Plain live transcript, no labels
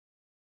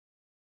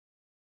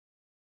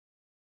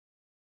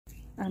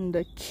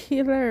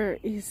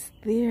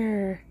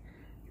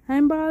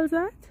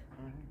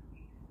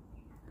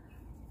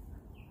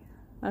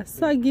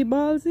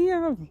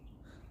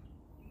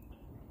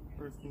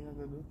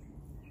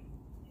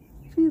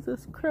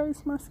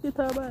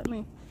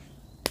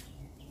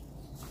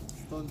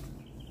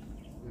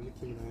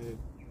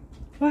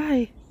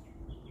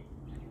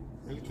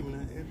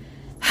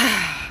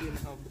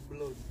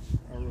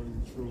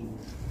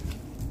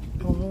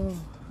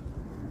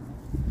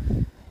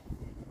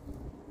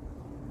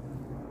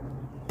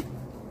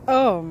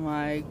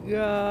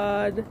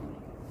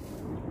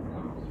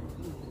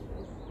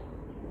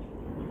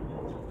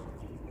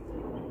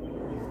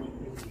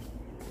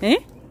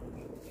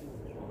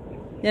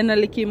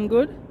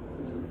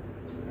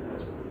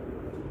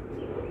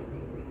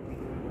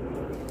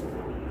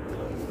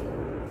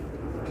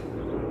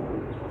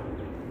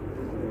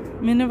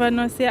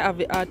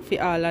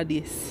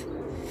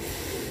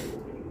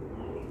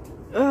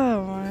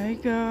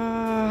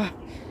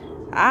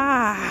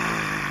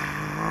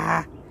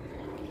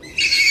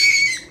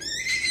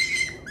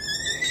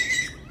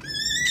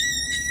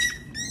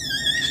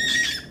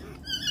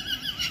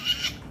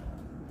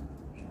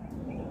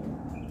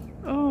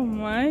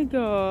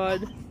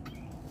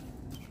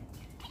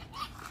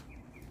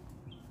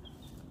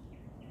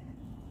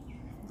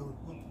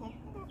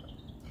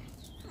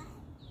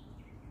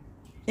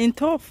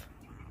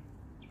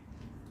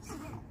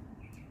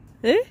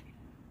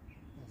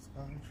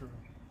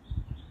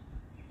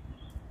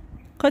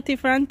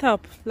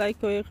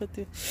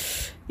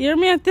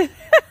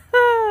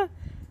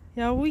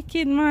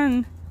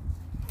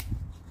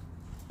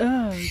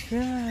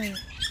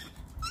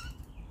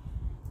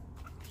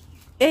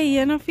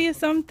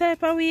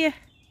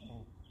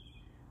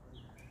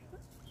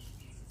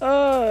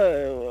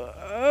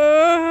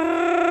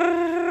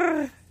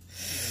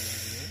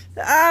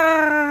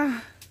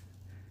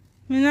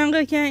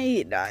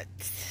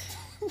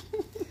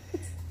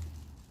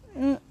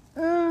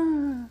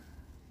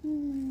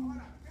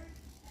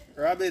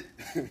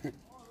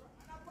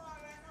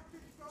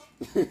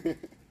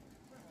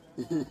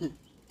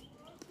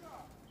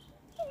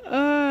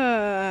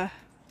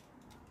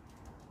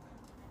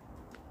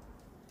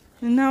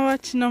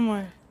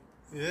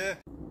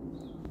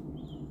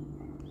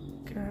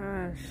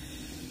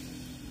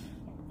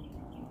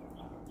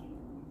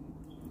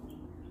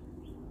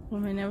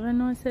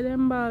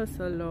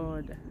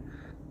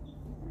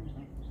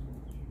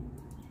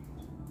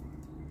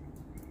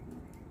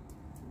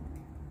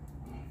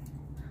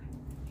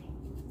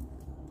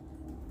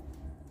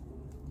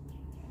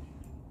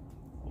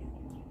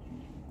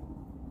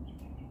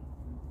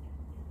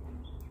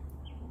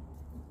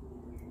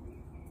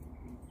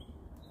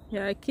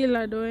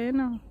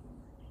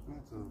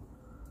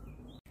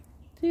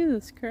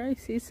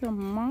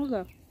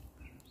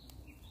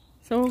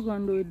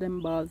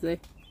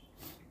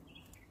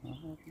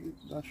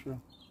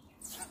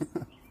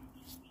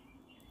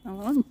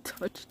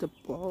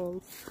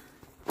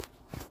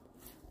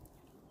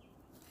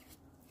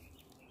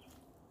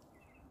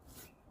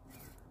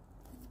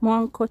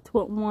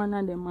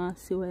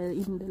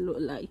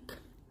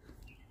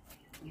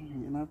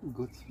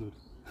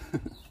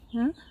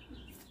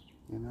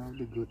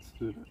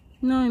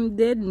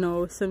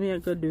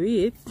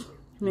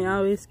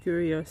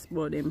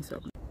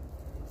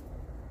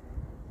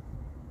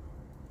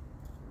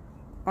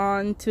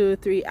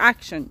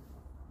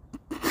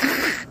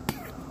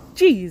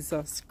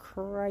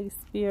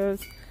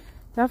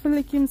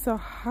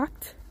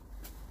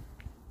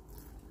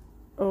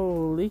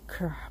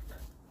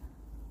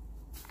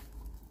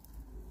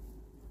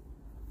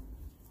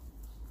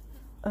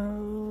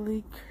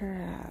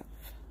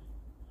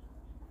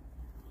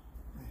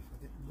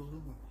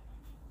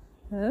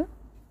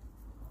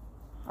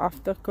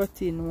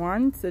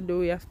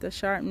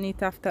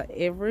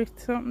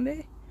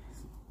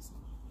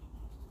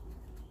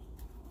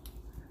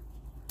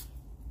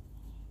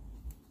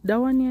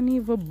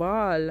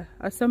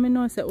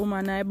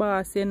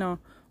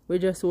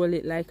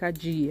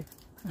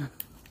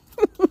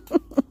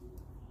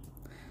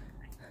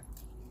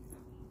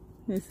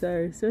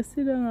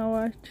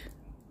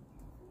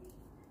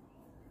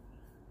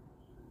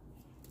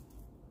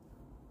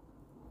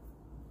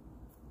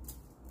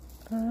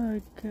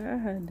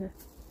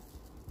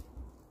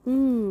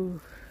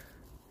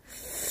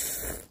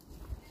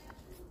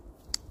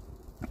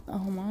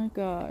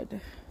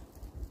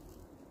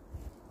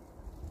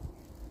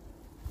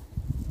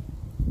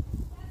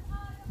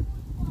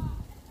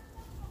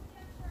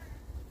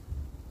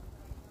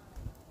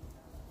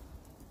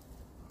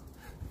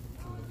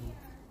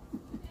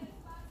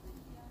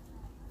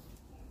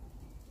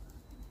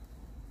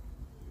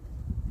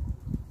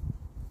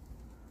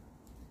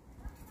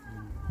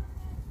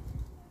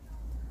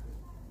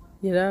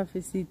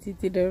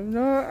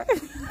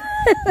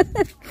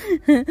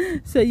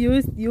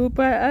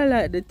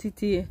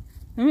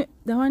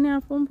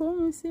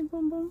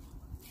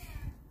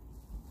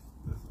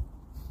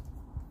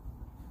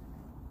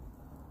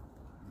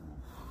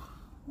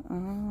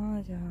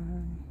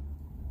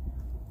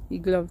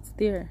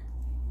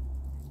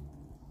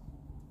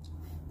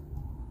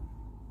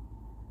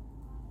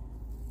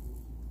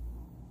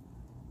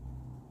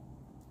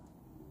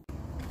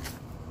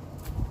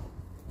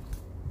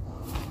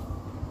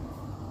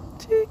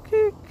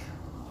big.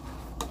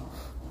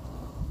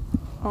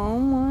 Oh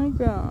my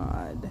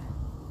God.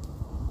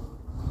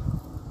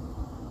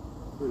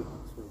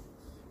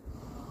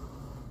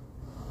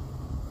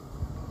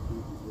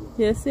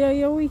 You see how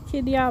you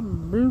wicked, you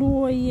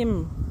blow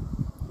him.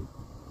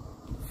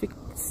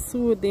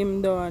 Soothe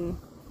him down.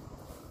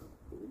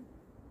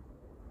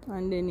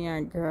 And then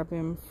you grab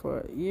him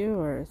for you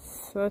are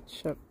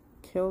such a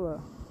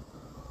killer.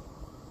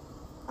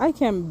 I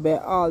can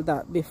bet all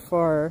that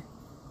before.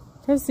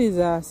 Because his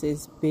ass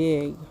is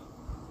big.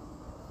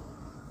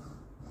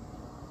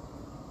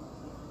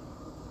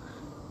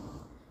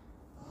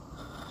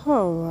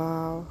 Oh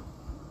wow.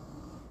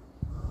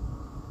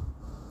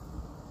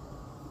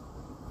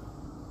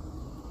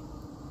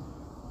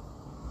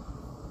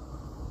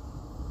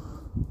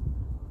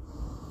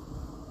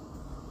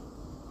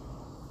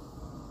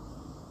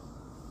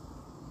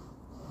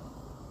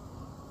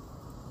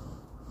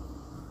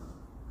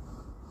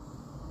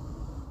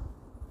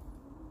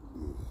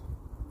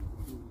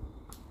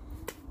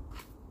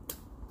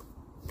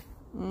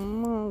 Oh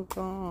my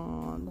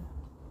God.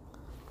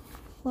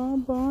 Bye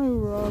bye,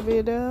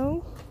 Rabbit.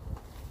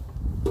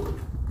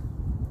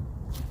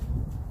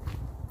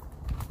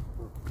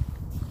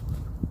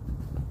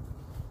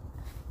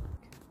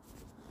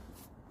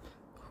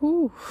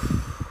 Whew.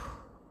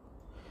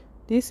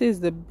 This is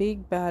the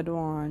big bad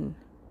one.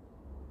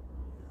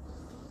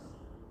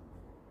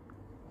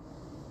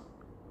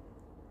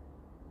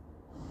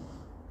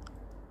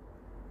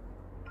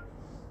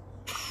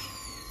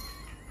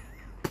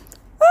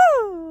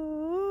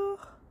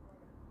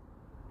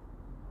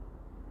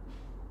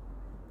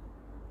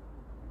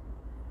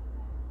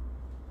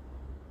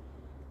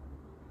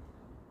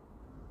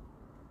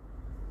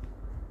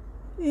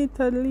 It's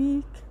a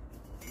leak.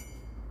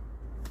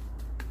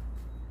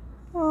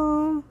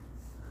 Oh,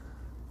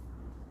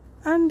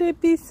 and they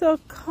be so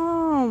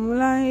calm,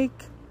 like,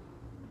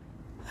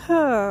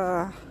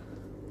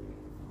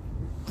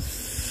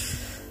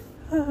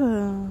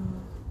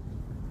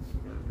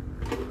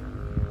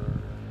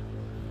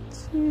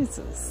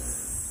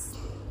 Jesus.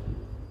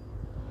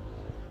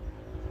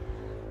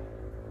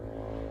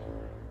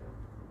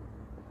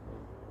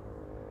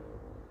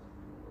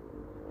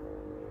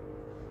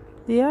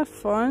 They have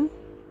fun.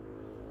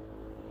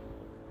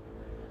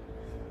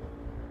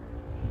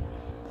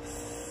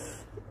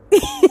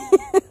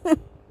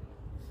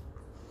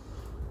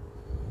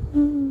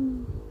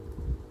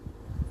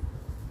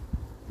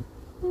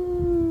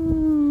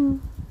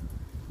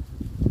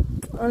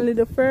 Only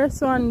the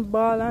first one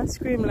bawl and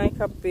scream like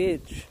a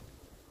bitch.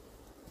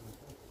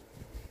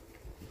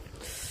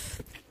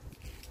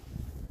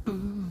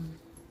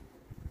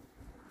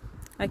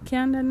 I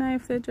can't deny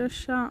if they just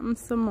shot him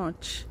so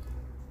much.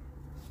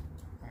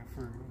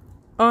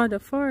 Oh, the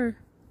fur.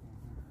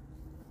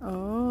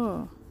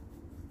 Oh.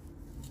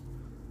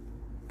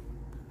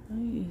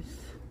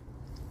 Nice.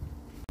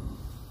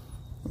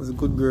 It was a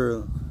good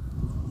girl.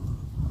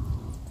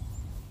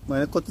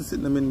 Man, I cut to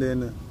sit them in there,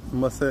 you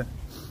must say.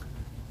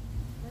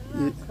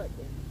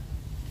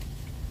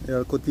 Yeah,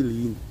 I'll cut it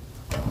lean.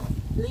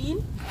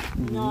 Lean?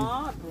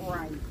 Not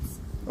right.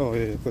 Oh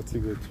yeah, that's a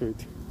good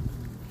treat.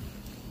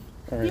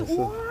 Alright, so.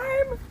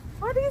 Warm?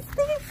 What is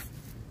this?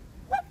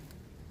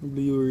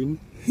 The urine.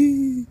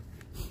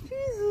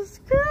 Jesus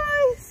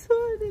Christ!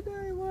 Why did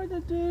I want to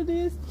do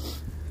this?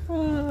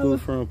 Go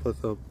from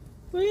pass up.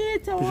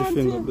 Wait, I want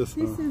to. This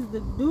is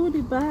the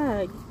duty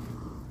bag.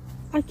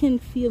 I can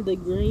feel the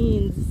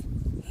greens.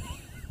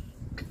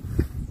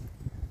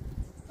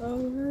 Oh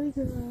my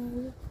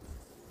God.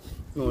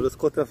 No, let's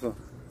cut off.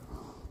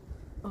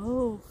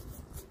 Oh.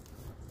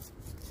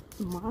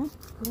 My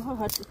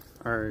God.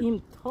 Alright.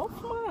 Him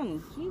tough,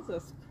 man.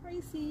 Jesus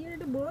Christ, you hear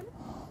the bud?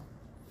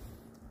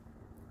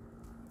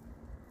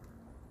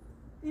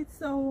 It's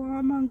so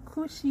warm and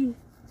cushy.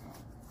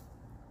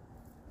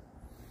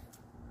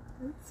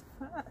 It's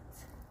fat.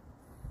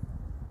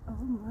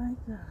 Oh my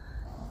God.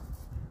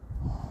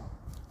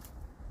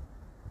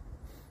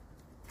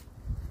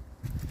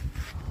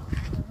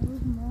 Oh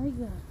my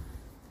God.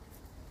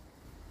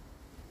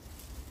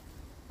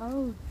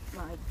 Oh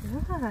my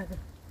God.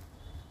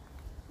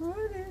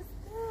 What is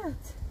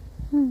that?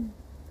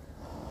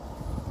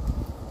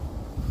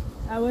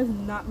 I was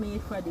not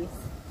made for this.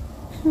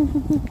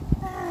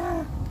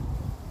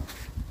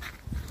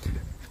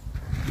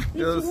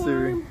 Yo,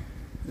 Syri,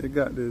 you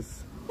got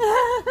this. No.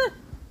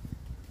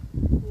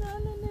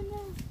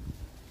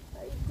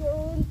 I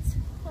don't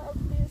have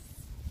this.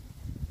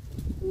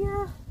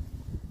 Yeah.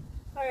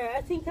 Alright,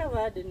 I think I've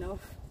had enough.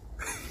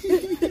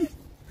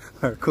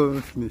 Alright, come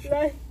and finish.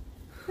 Like,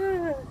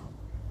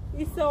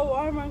 it's so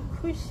warm and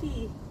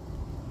cushy.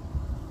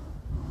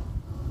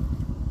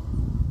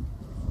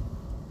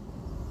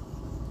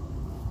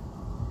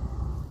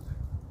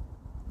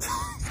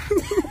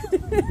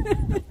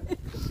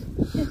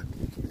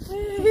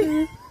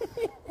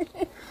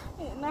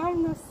 Now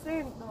I'm not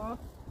saying though,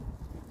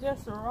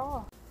 just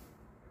raw.